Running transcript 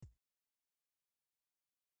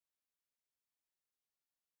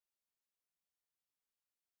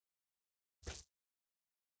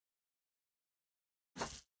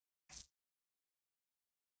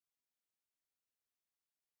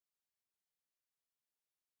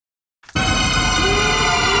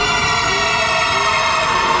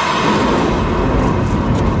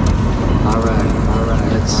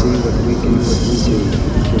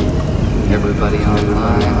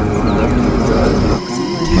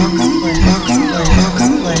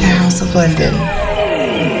Linden.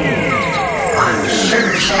 On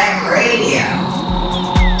Sugar Shack Radio.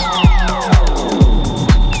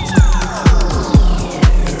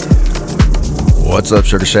 What's up,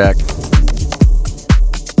 Sugar Shack?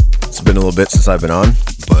 It's been a little bit since I've been on,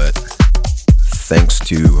 but thanks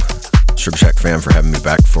to Sugar Shack fam for having me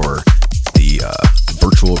back for the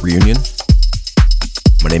virtual reunion.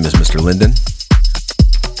 My name is Mr. Linden,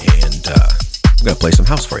 and I'm gonna play some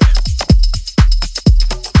house for you.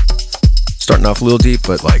 Starting off a little deep,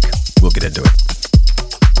 but we'll get into it.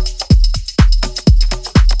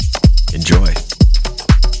 Enjoy.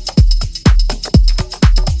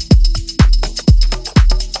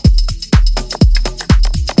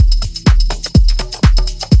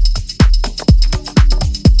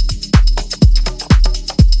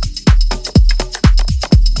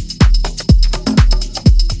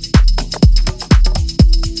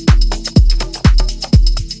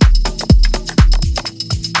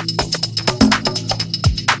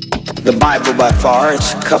 The Bible by far,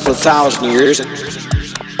 it's a couple of thousand years.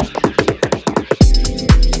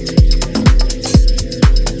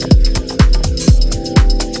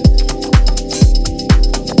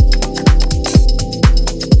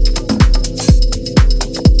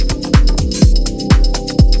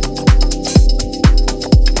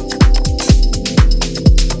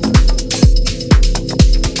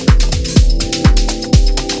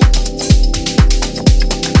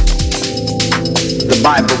 The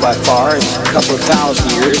Bible by far is a couple of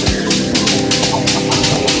thousand years.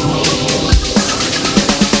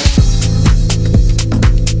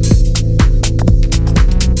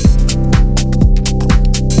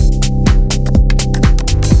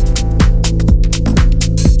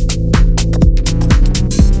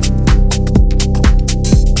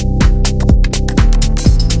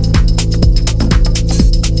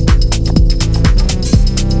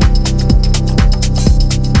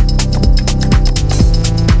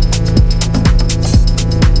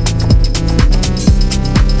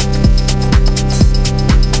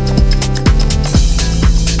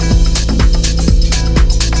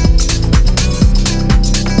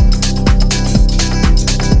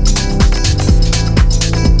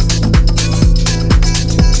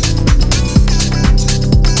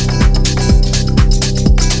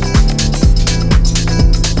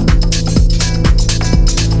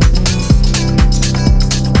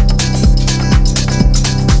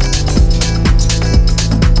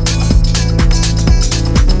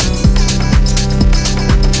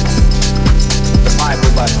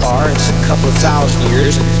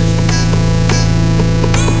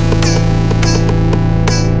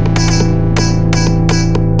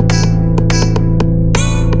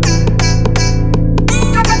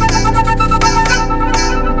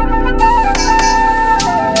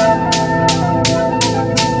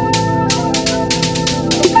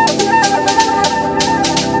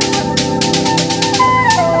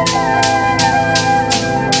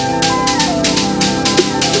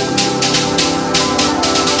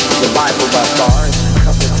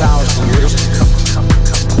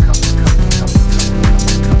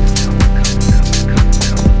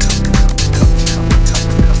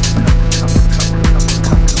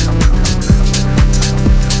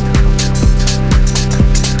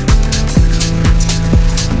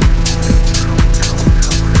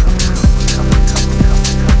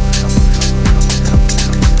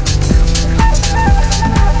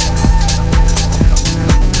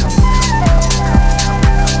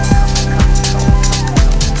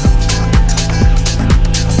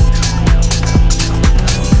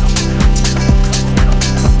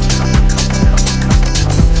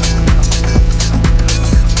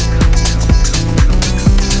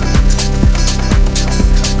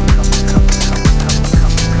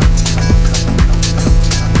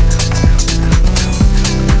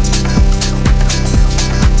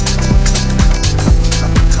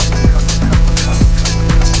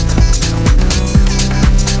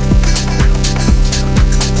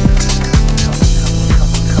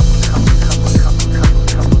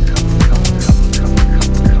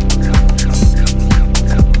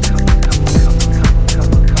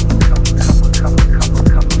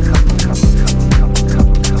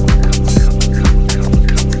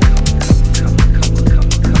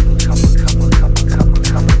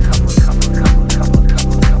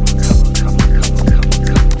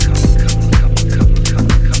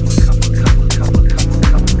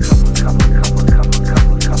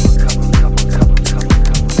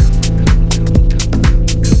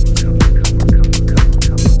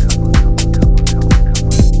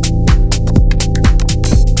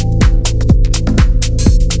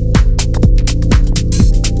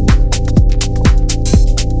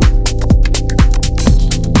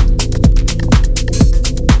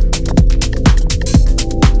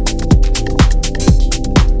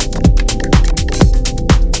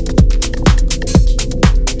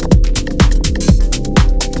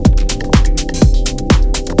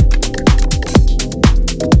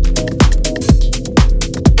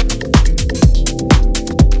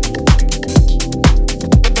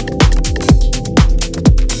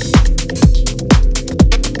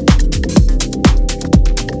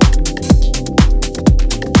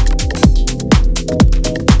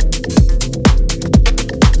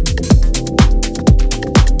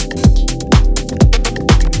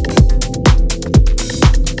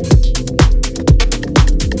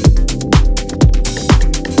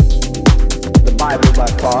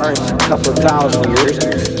 couple of thousand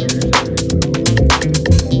years.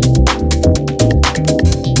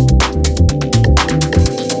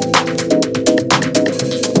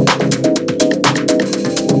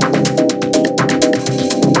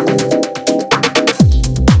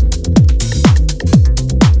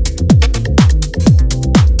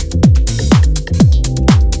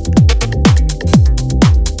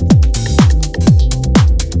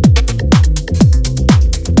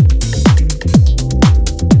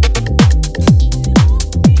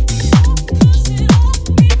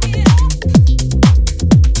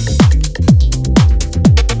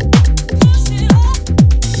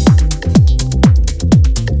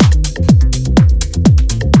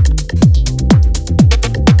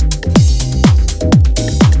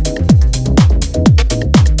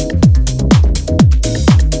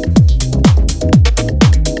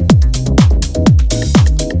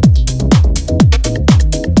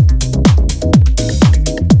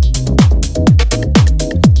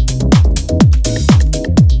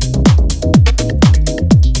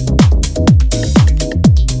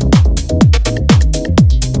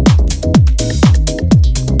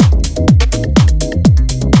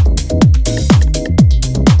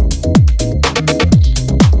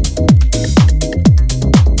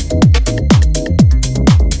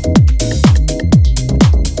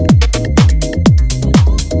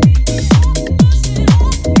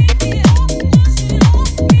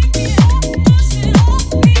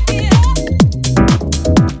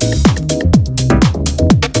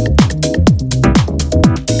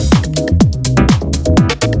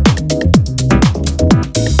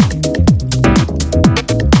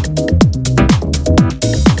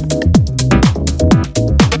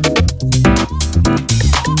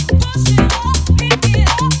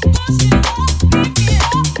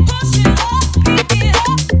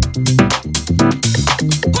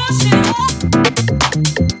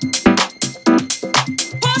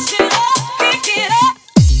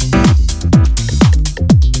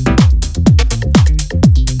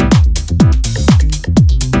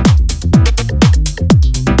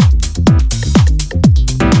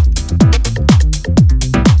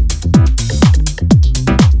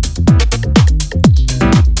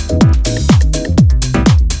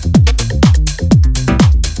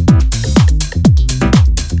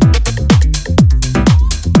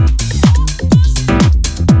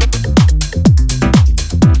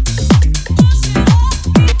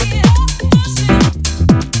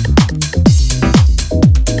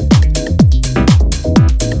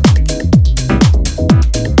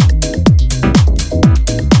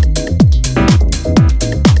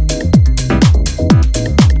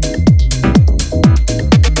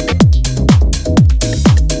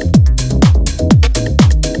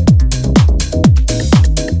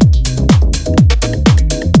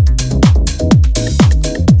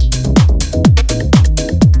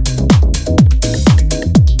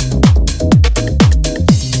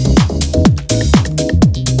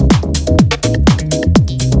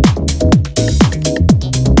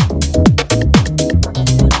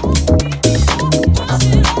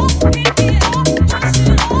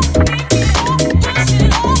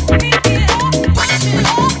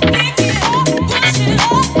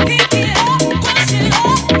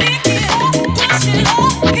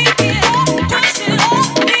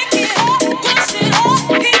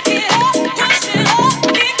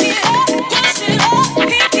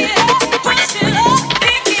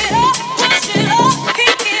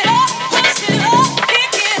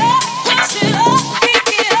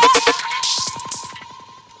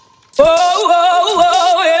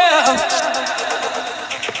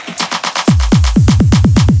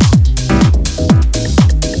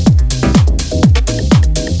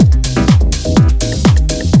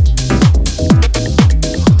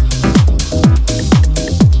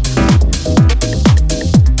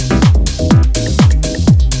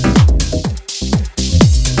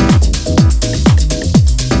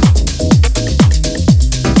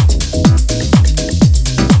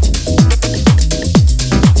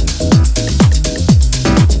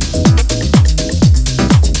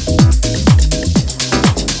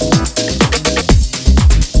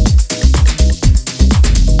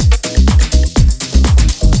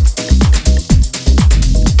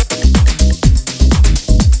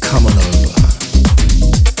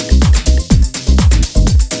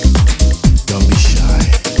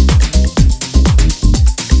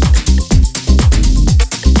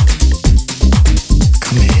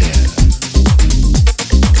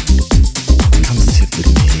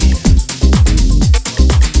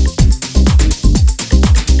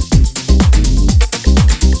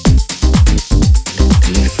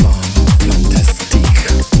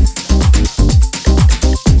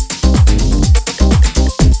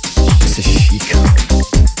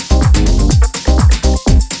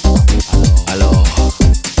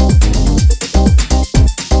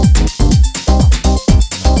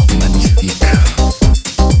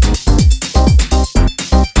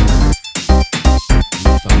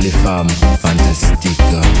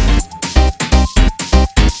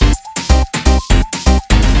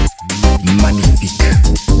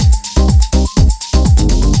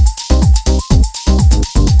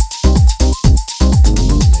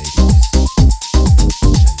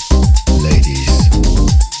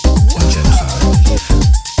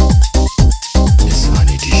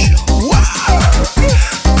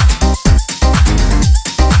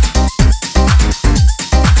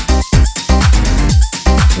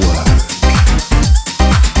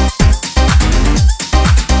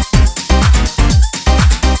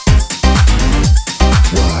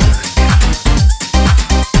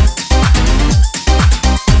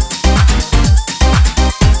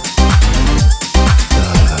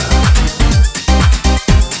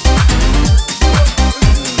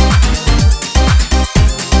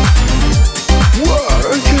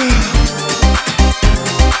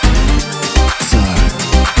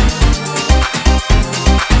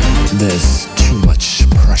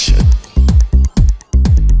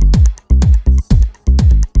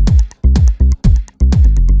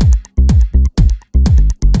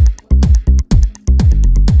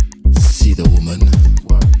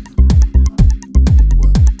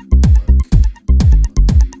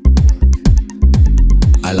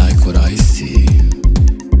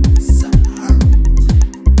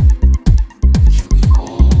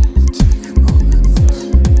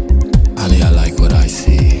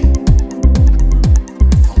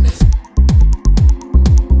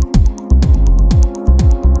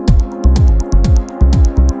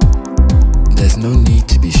 there's no need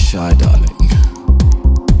to be shy, darling.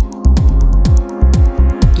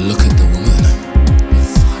 Look at the woman.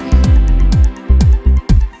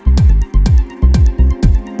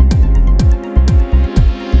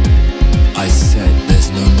 I said there's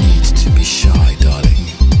no need to be shy, darling.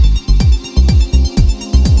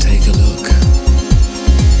 Take a look.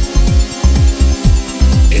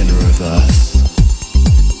 In reverse.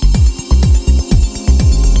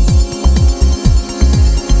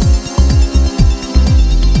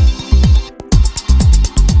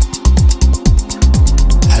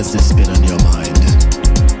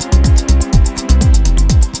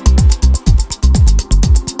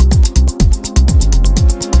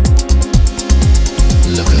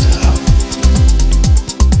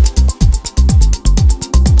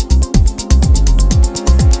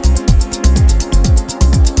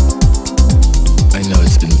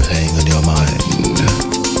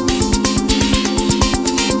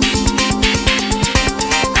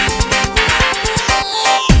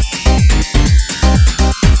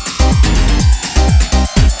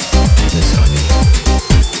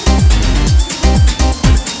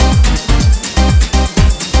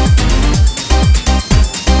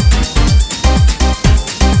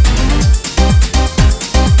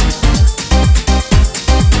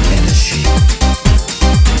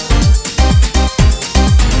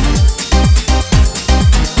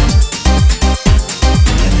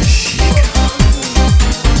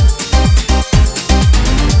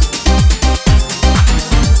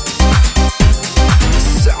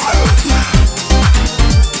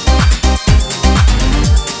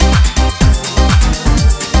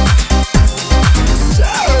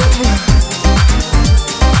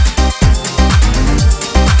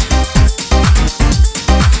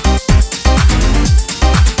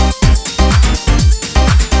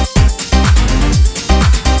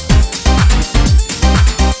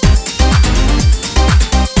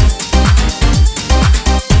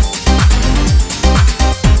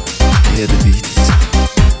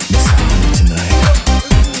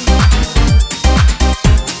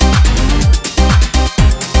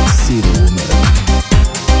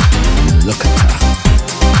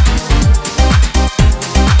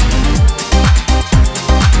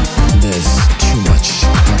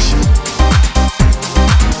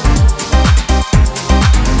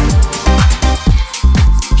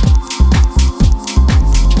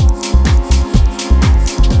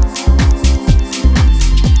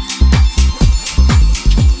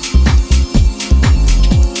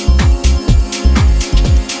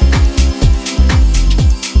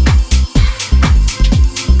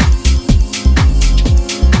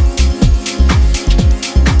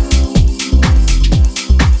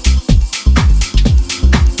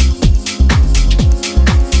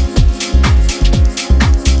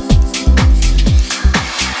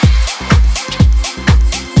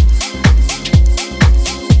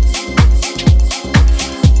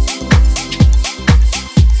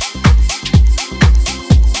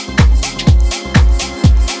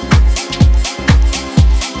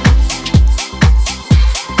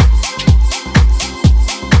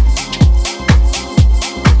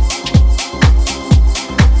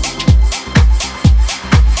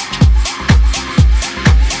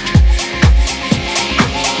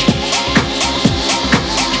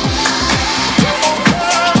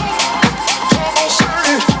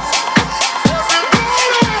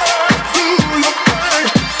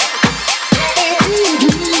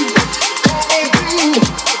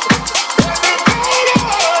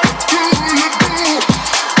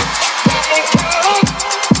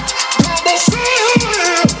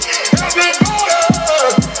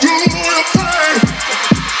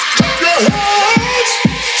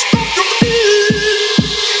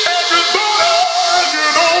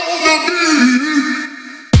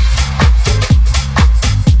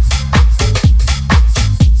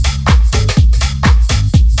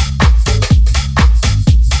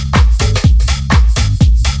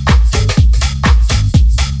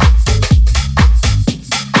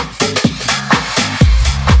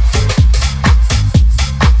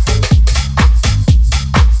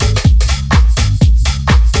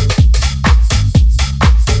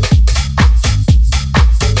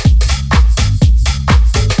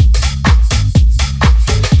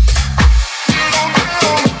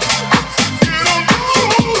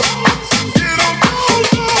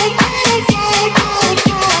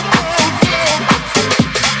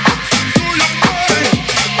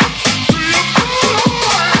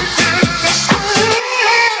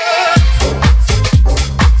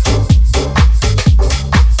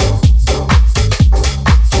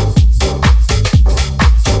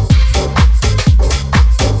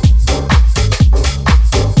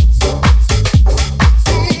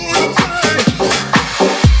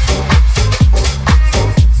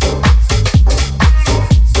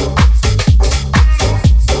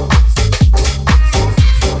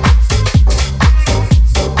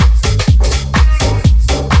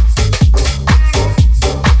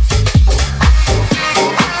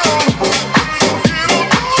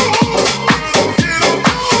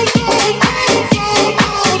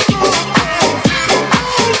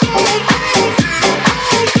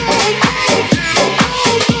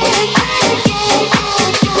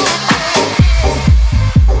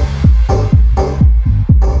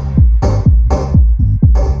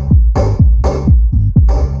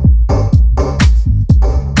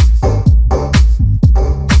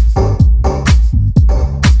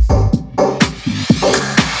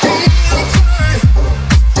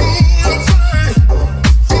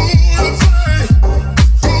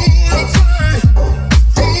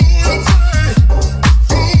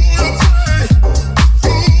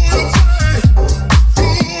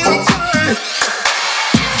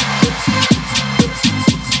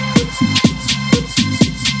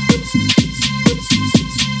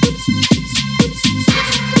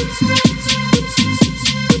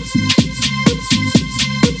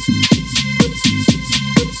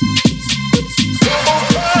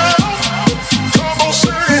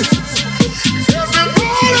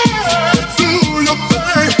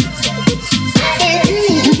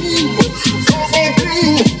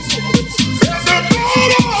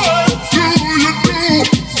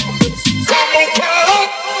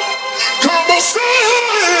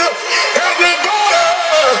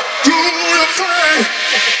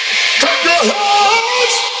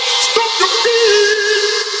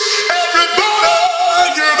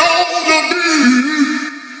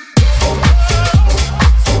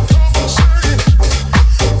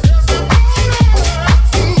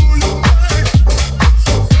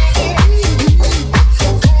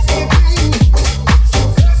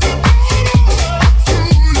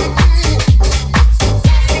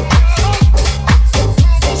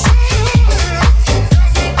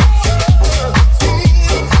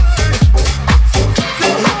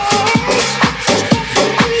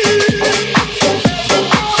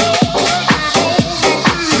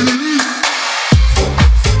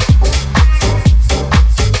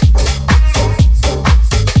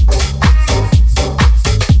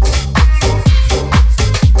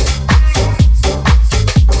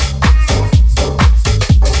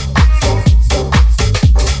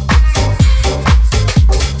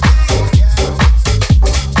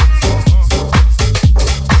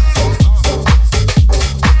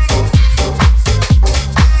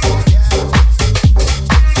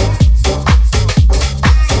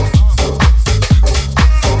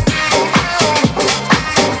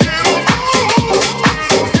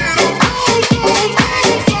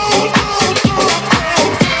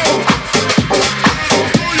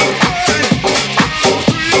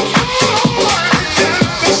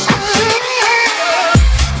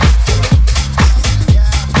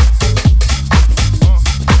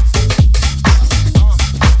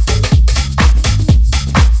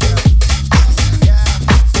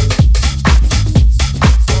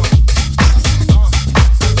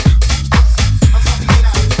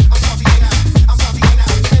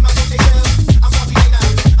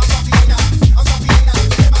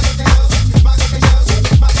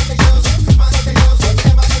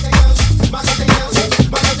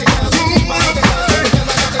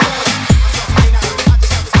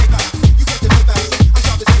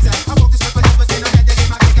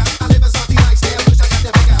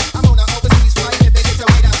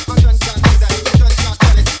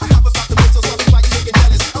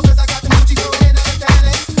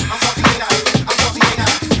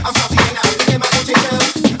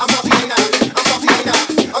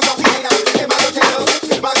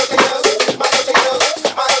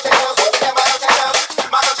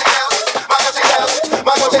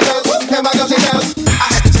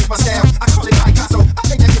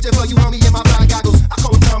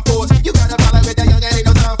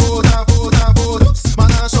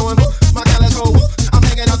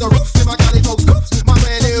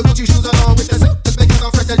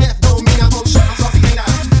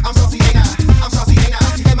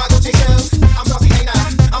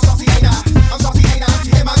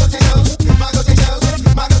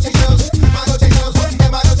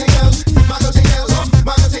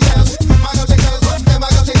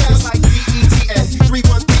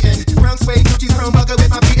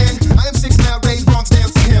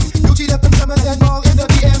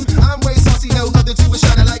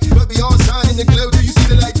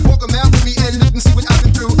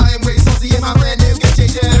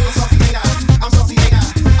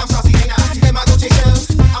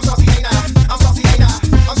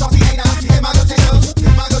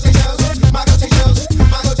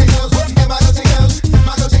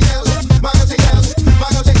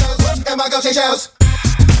 shows.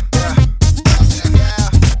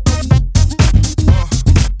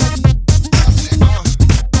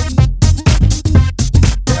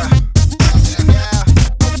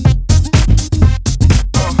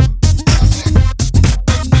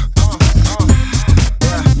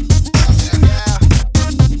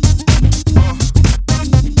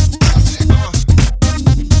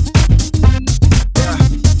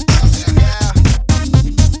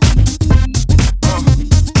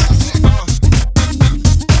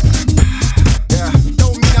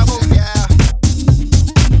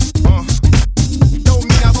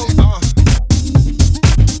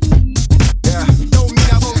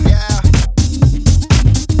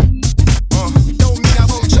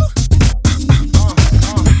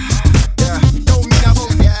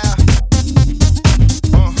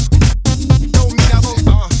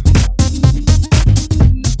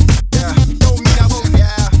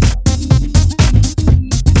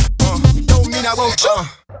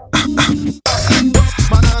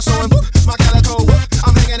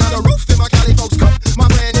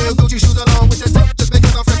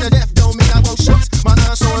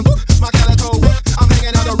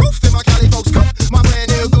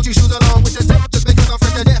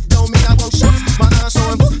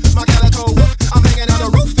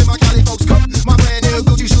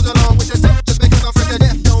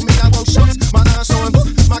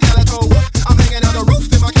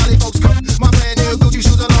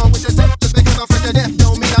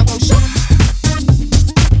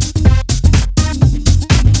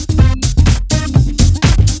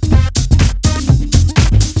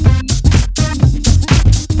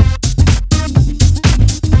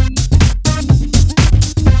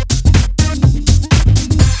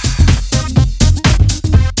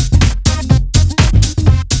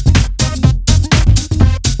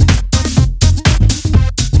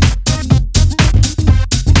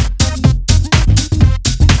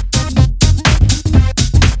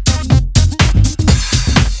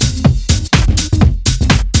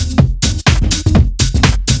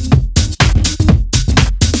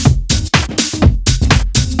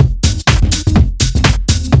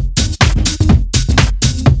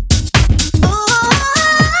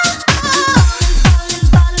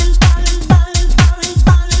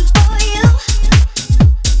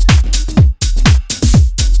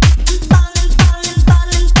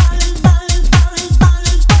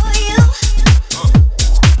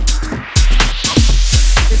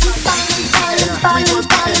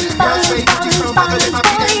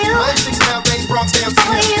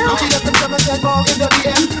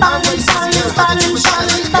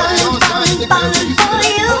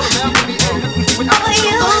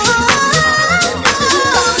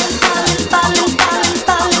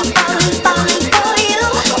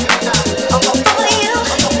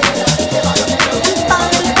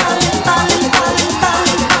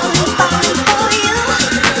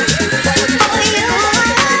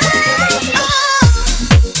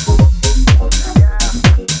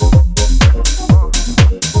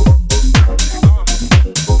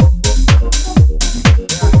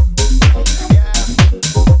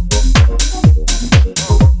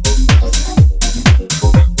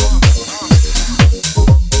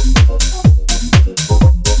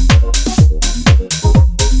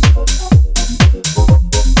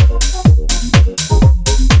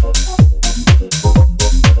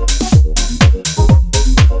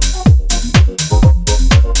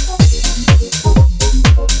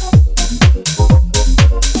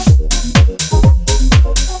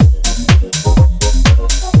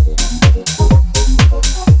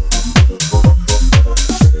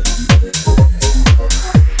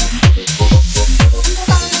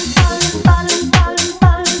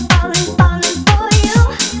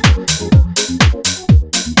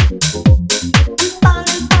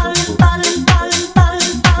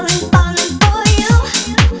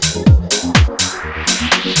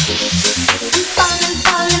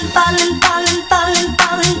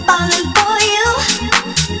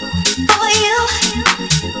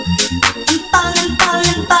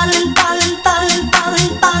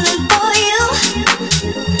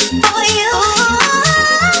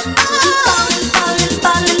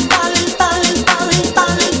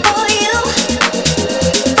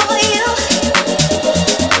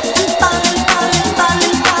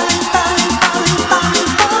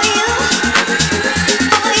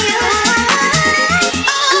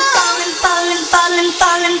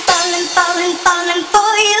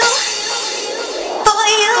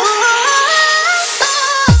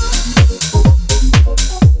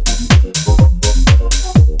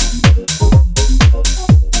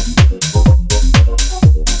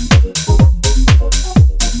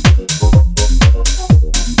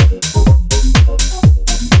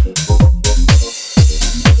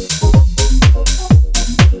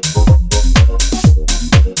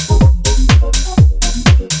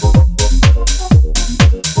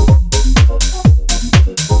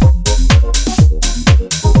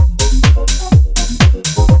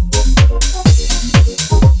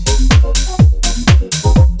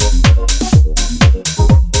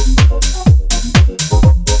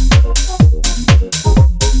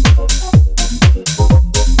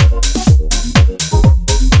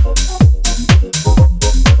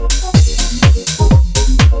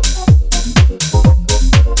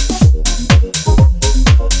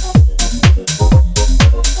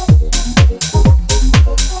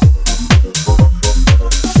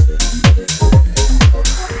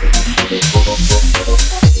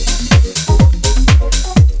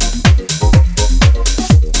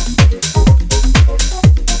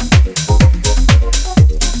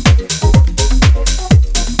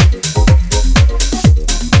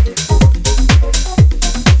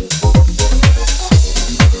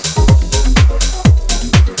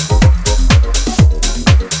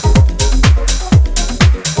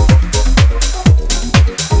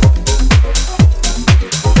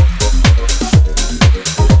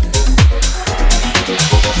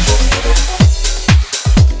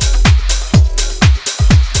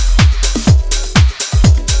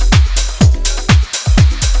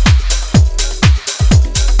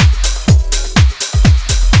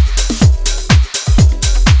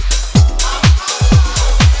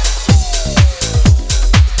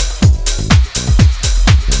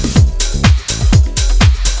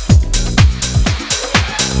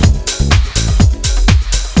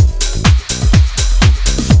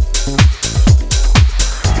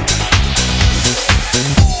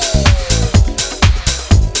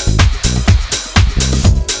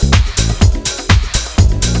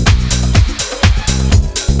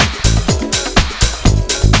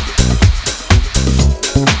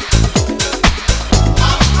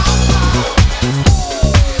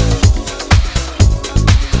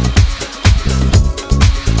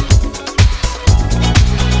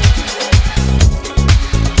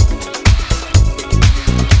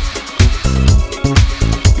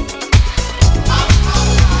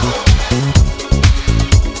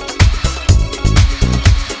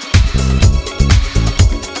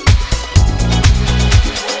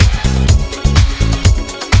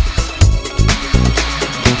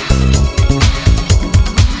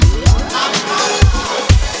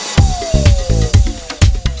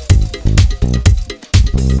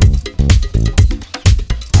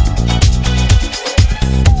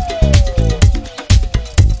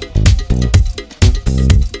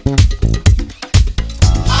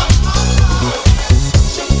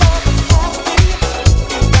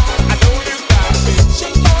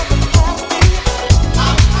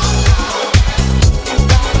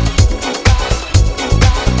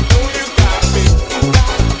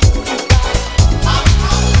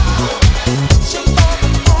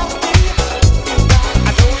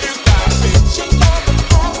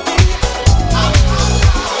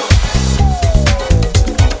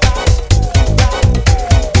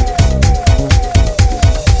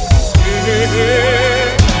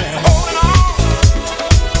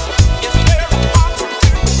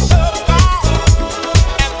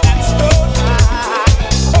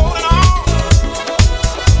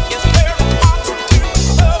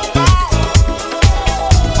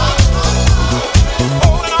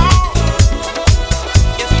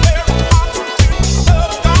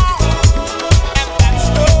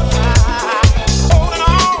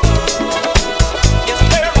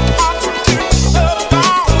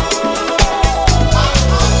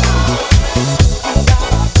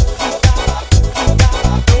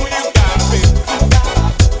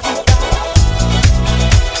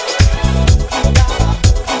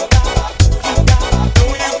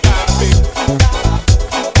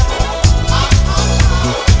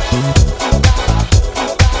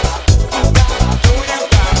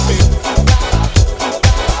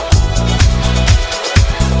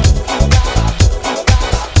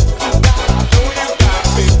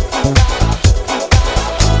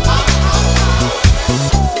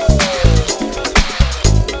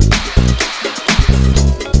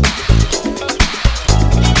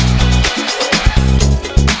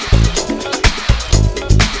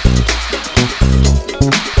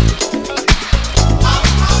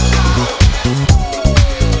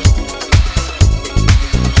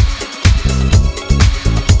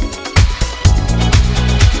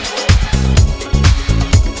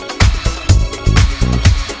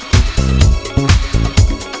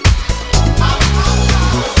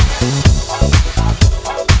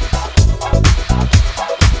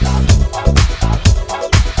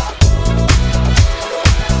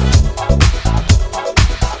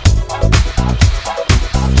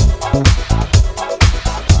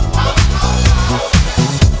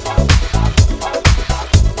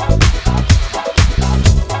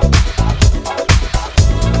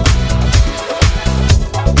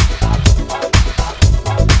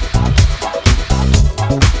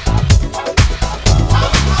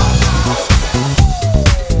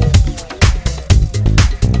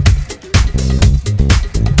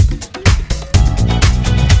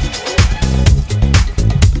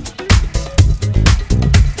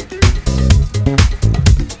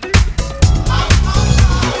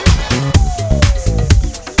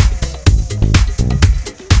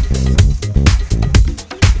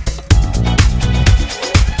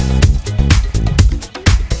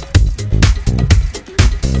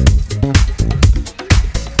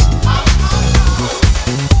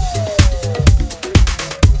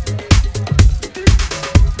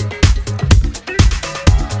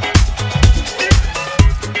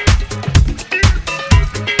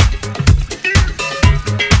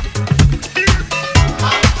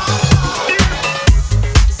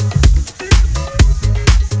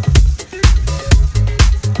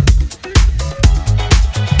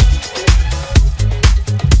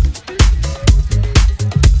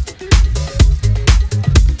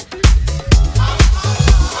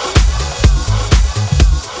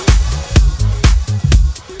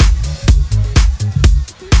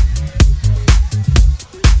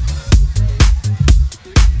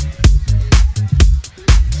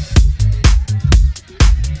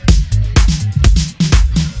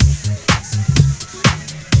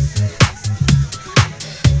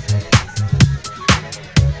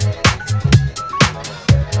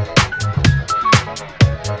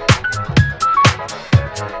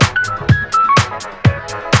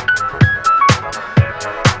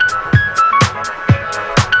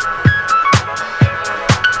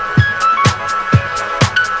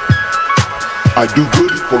 I do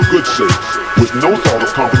good for good's sake, with no thought of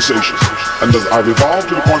compensation. And as I've evolved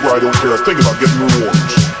to the point where I don't care a thing about getting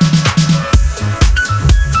rewards.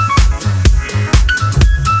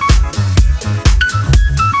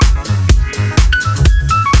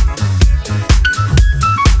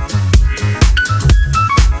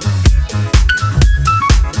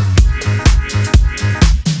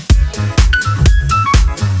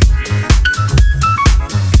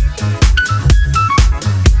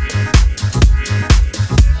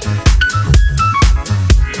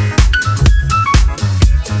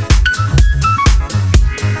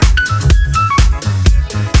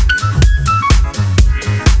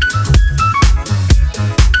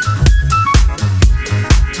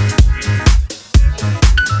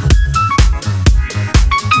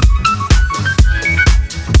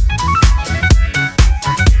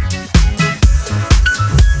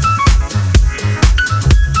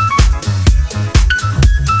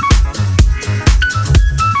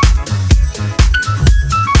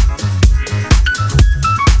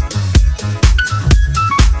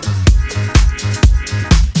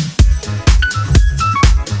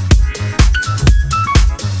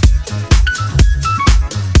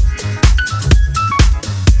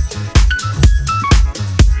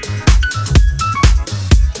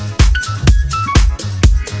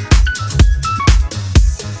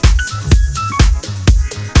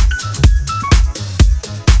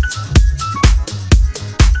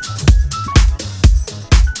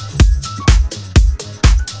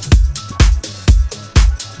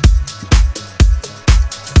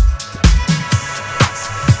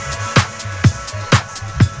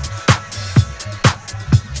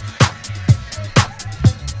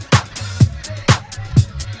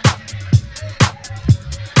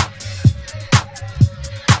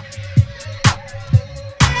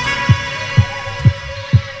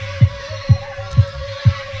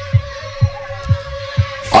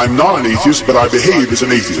 I'm not an atheist, but I behave as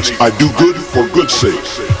an atheist. I do good for good's sake,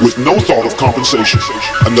 with no thought of compensation.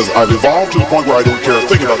 And as I've evolved to the point where I don't care a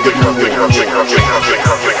thing about getting rewards.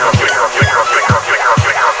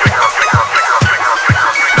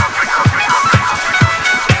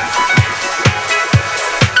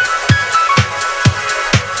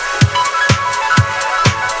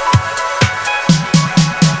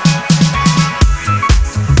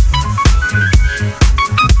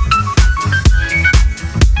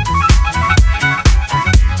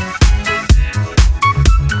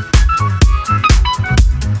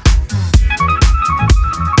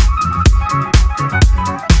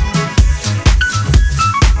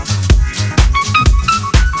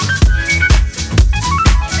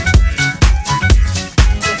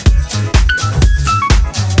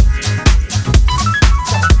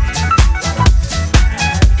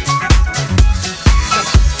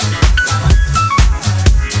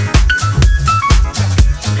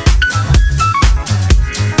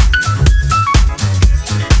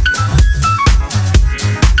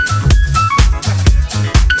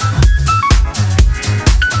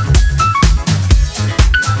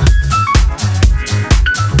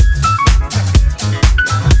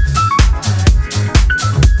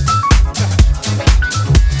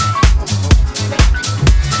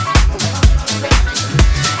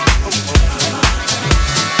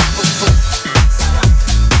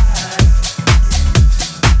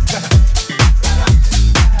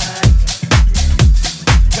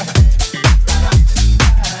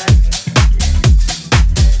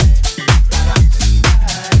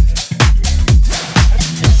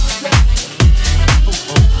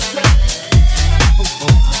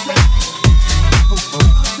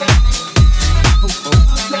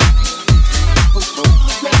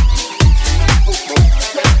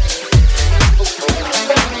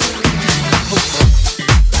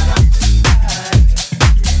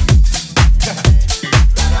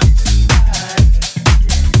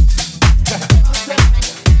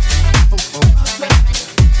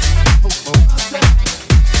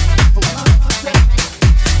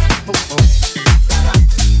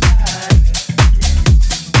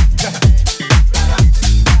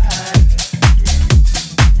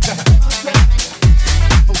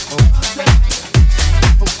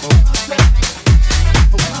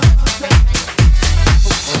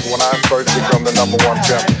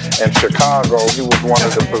 in Chicago. He was one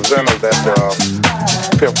of the presenters at the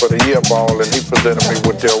Pimp of the Year Ball, and he presented me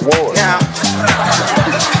with the award. Now,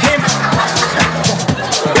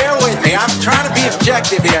 bear with me. I'm trying to be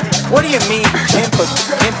objective here. What do you mean, Pimp of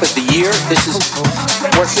the Year? This is...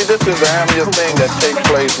 Well, see, this is an annual thing that takes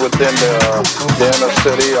place within the inner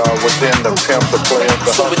city or within the pimps or players.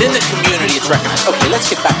 So within the community, it's recognized. Okay, let's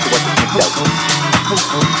get back to what the pimp does.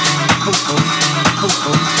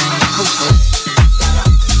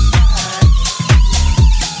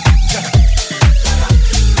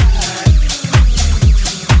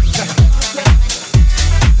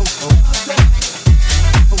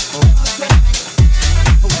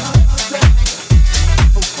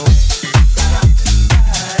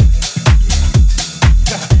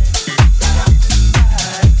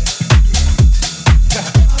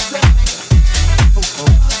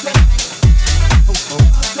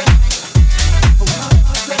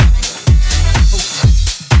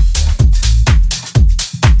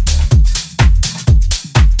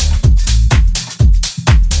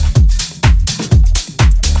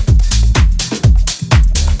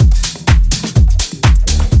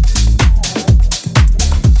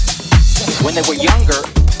 When they were younger,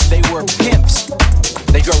 they were pimps.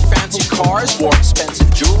 They drove fancy cars, wore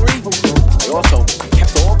expensive jewelry. They also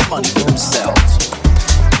kept all the money for themselves.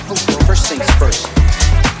 First things first,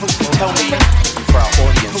 tell me, for our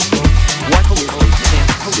audience, what is a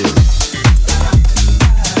pimp do?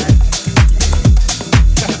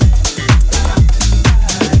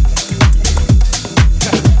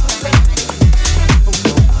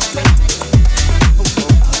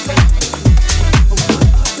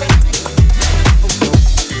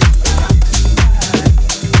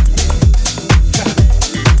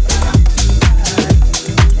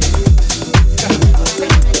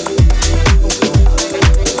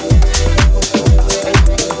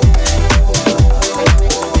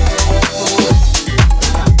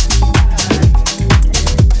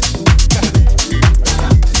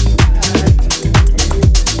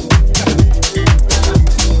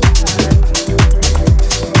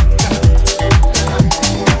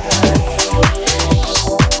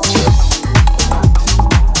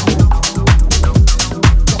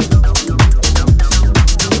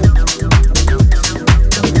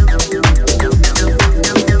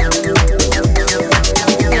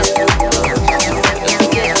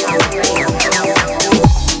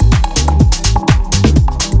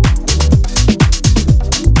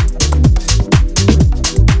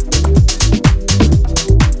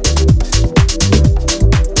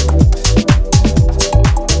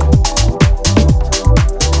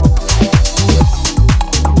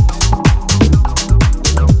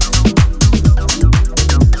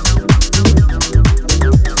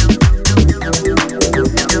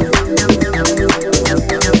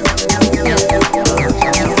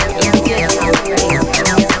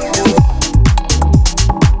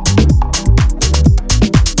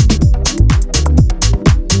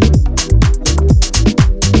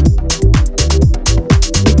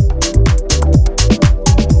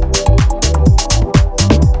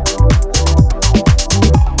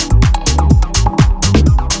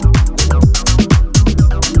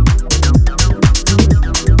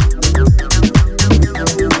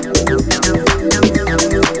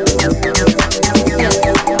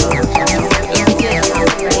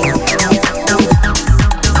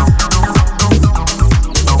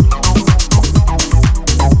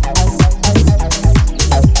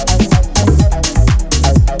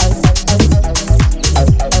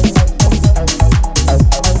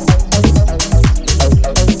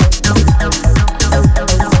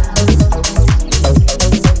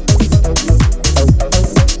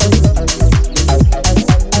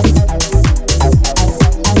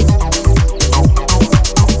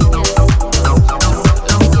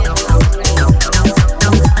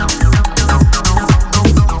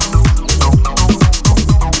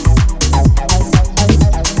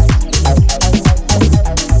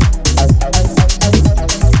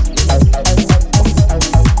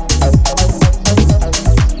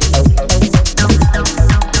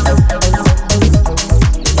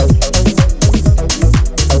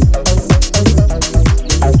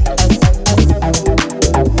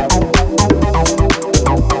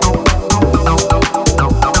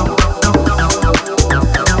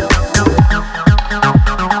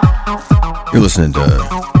 You're listening to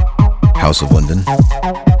House of Linden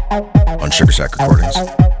on Sugar Shack Recordings.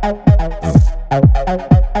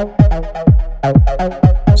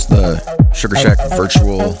 It's the Sugar Shack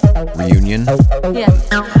virtual reunion. Yeah.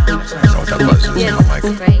 I don't know what that was. It was on my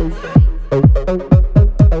mic.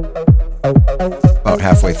 About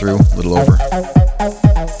halfway through, a little over.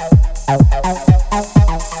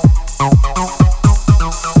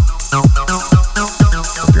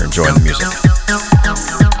 Hope you're enjoying the music.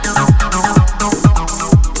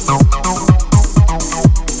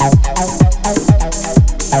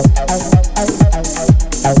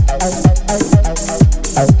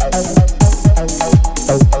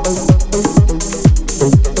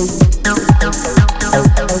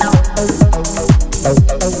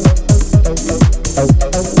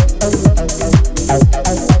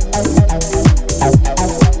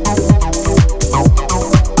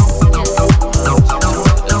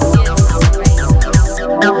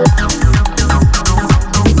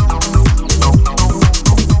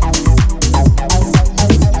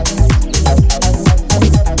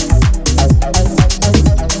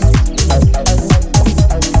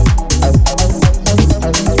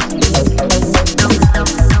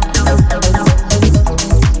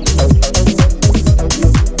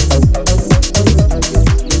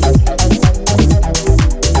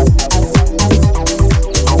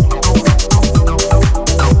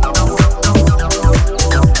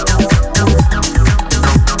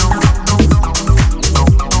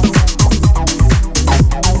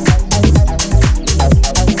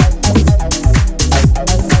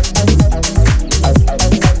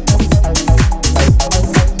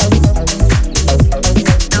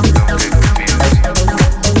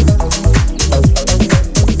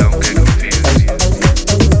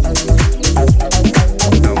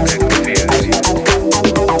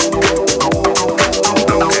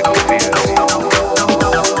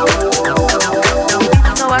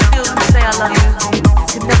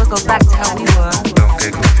 we were. Don't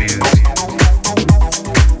get confused.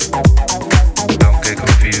 Don't get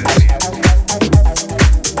confused.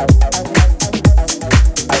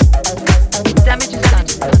 Damage is done.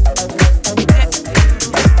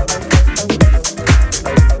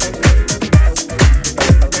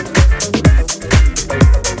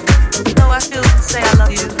 No, I feel to say I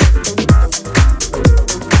love you.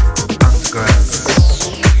 Underground.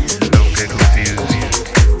 Don't get confused.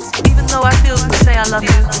 Even though I feel to say I love you,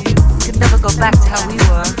 we could never go back to how we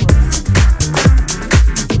were.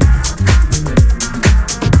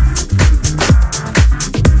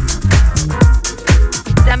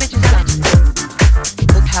 Damage is done.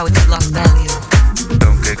 Look how it's lost value.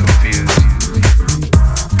 Don't get confused.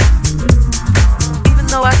 Even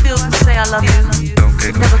though I feel to say I love you, Don't we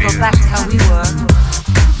get could never go confused. back to how we were.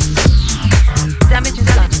 Damage is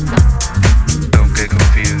done. Don't get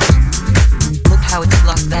confused. Look how it's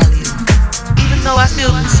lost value. Even though I feel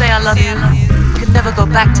to say I love you, we could never go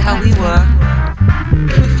back to how we were.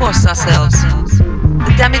 We force ourselves.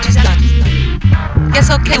 The damage is done. Yes,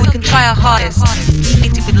 okay, we can try our hardest.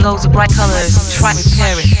 Paint it with loads of bright colors and try and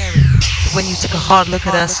repair it. But when you take a hard look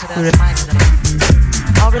at us, we reminded them.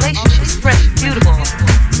 Our relationship's fresh and beautiful.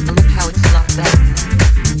 And look how it's lost value.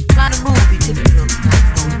 Trying to move will be difficult.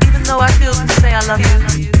 Even though I feel to say I love you,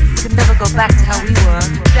 we can never go back to how we were.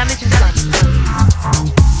 Damage is done.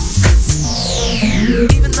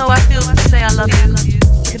 Even though I feel to say I love you,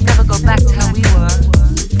 we can never go back to how we were.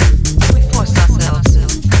 We forced ourselves.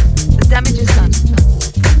 The damage is done.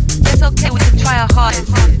 It's okay, we can try our hardest.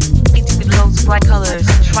 Paint it with loads of bright colors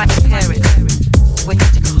and try to repair it. When you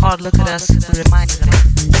take a hard look at us, we remind them.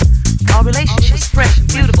 Our relationship's fresh and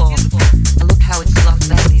beautiful. And look how it's lost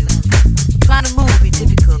value. Trying to move will be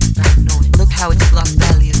difficult. Look how it's lost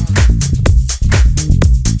value.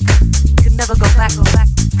 You can never go back.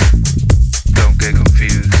 Don't get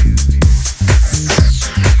confused.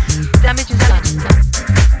 Damage is done.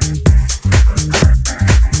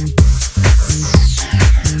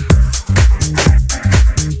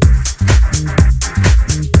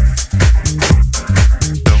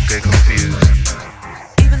 Don't get confused.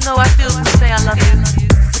 Even though I feel to say I love you,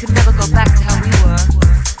 we can never go back to how we were.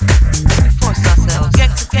 We forced ourselves.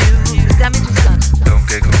 The damage is done. Don't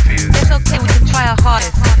get confused. It's okay, we can try our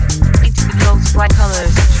hardest. Paint it with loads of bright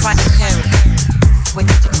colors and try to repair it. When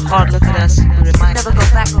you take a hard look at us, we remind never go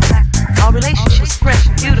back. Our relationship's fresh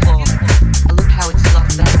and beautiful. And look how it's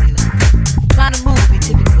lost value. Trying to move will be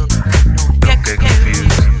difficult. Don't get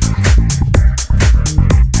confused.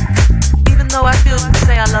 Even though I feel to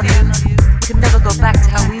say I love you, we can never go back to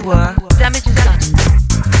how we were. Damage is done.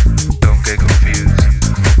 Don't get confused.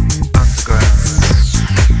 Underground.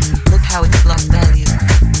 Look how it's lost value.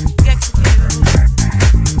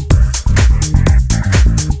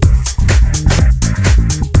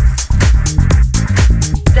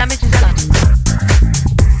 Damage is done.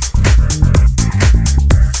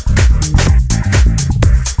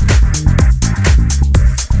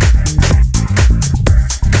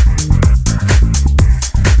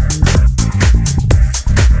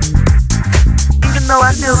 Even though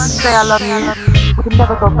I feel to say I love you, we can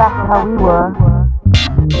never go back to how we were.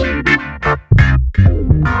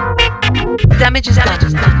 Damage is done.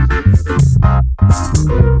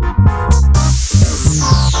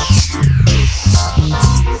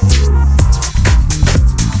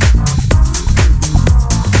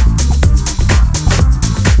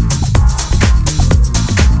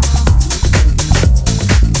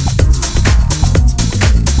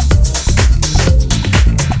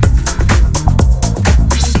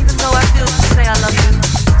 Even though I feel to say I love you,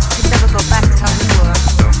 we can never go back to how we were.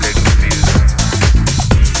 Don't get confused.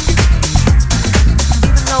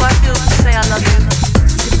 Even though I feel to say I love you,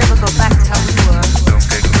 we can never go back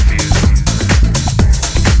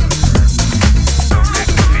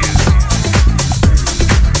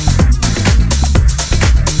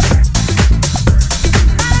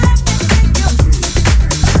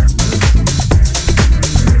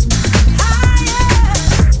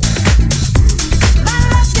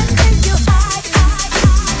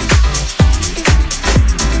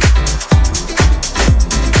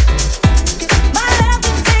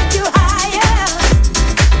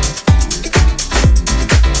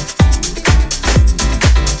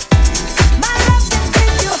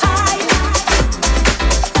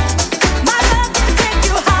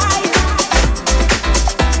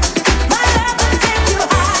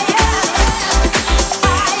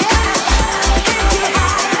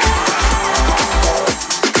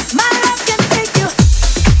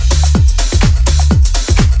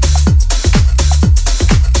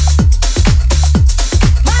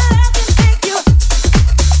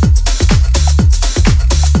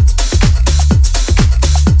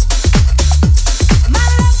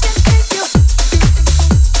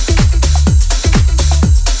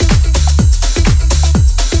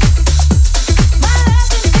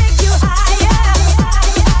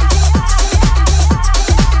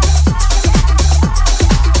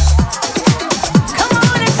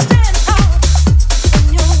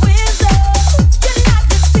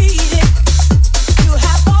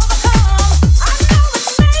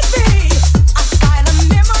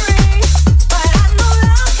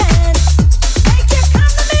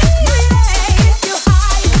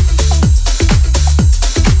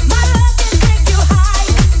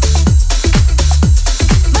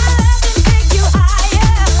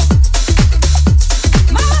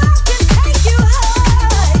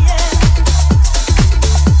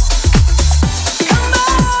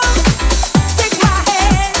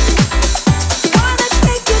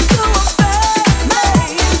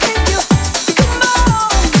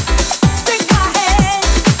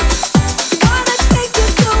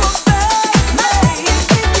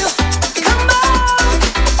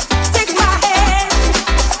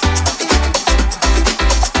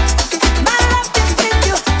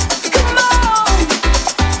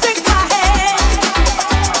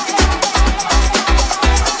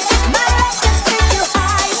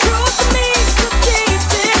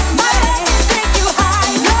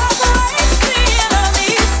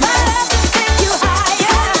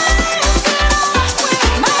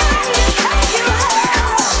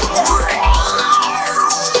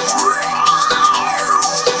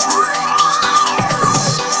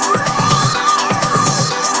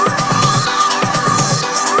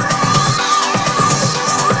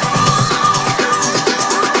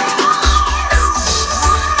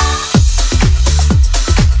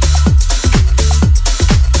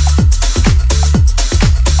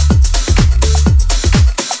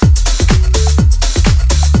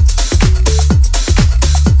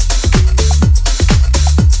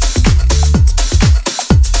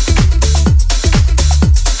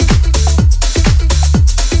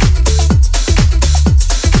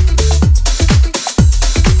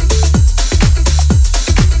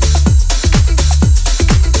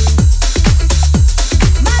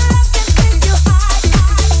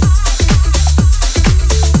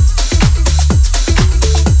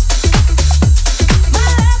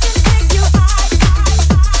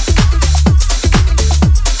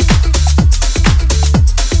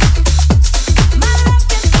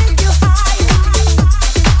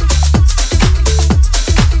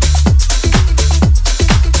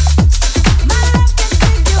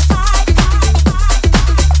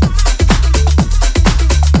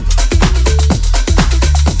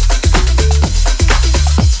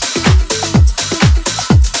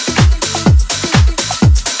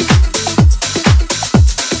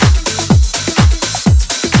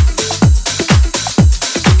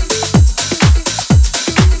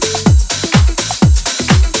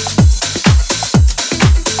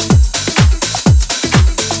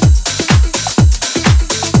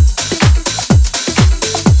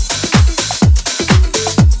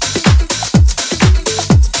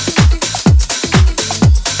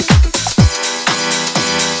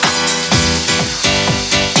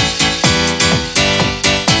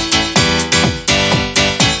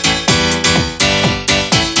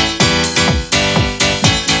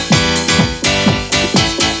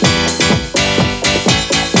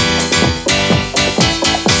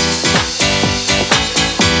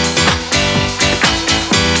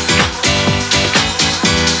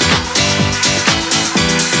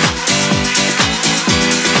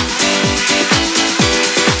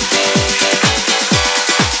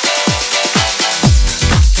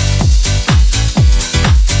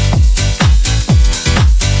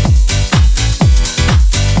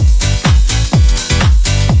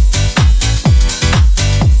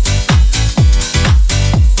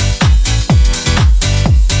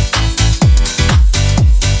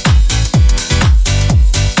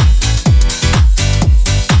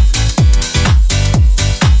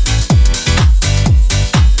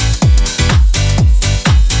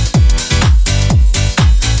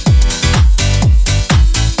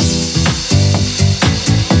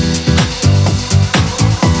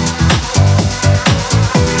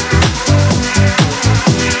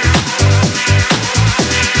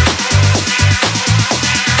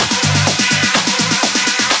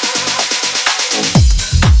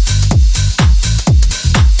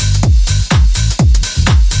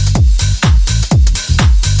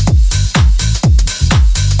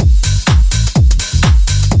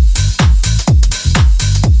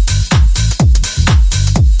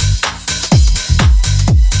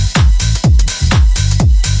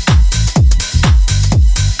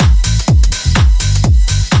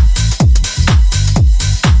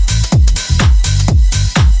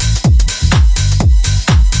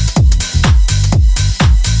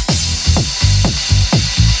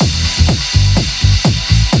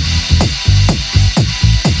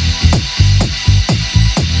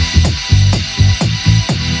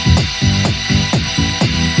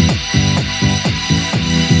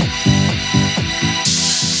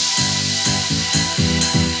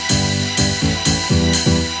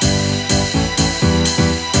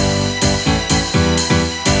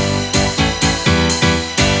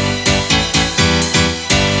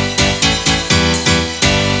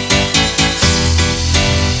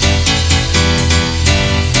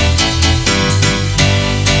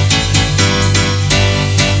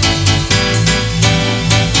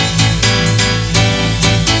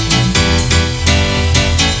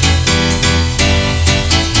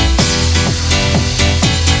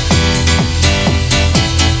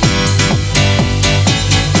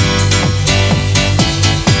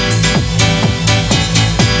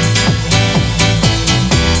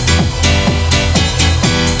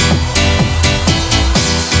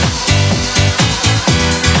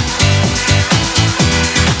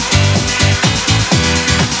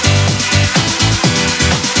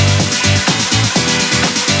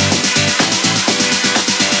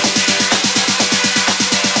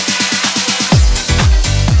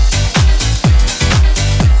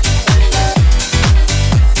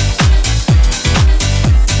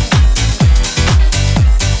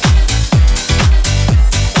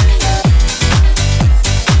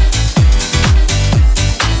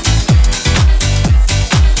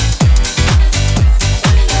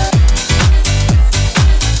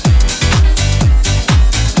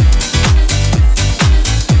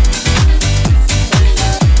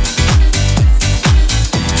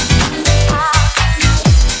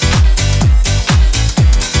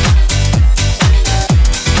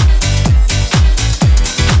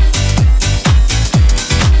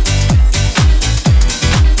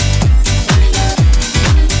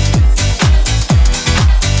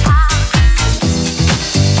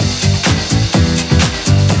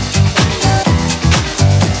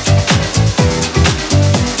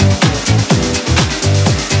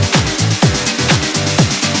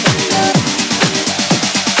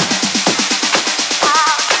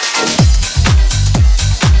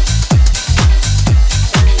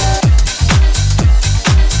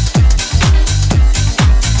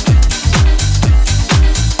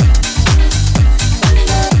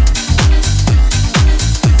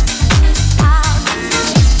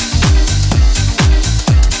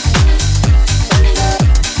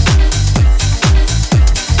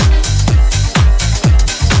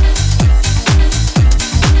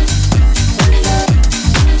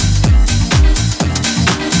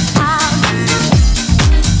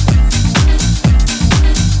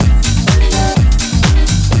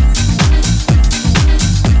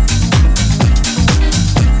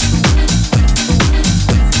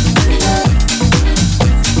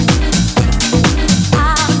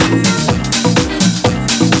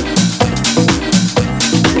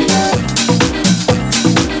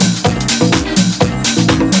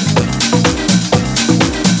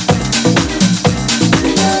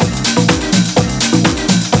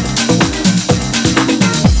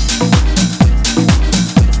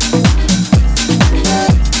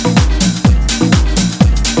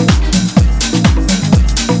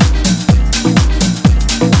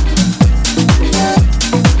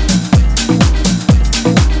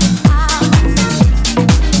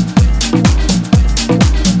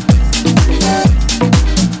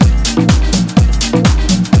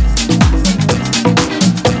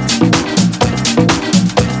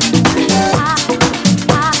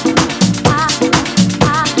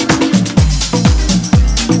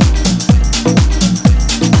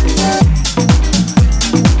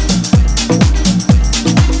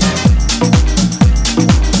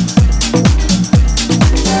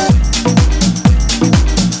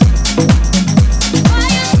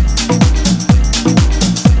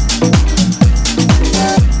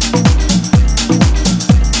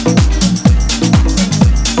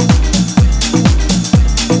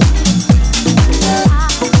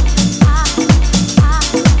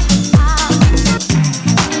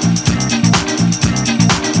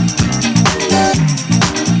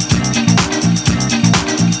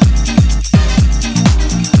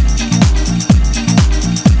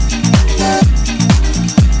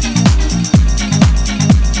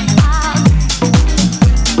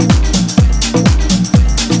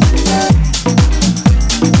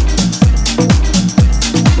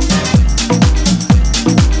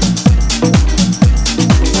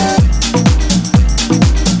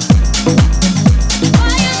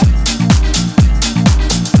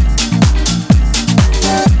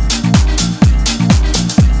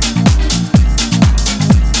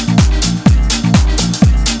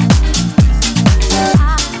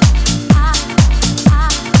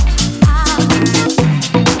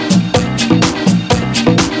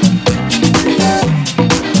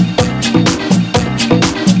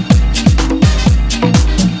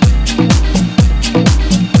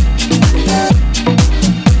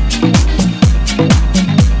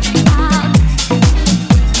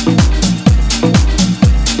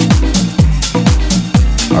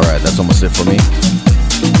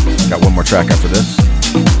track after this.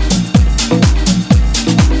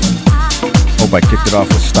 Hope I kicked it off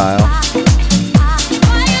with style.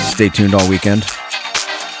 Stay tuned all weekend.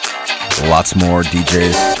 Lots more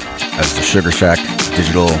DJs as the Sugar Shack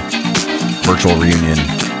digital virtual reunion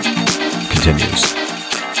continues.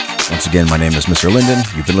 Once again, my name is Mr. Linden.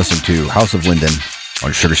 You've been listening to House of Linden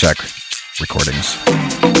on Sugar Shack Recordings,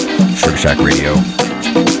 Sugar Shack Radio.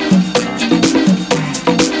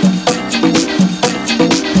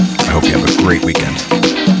 I hope you have a great weekend.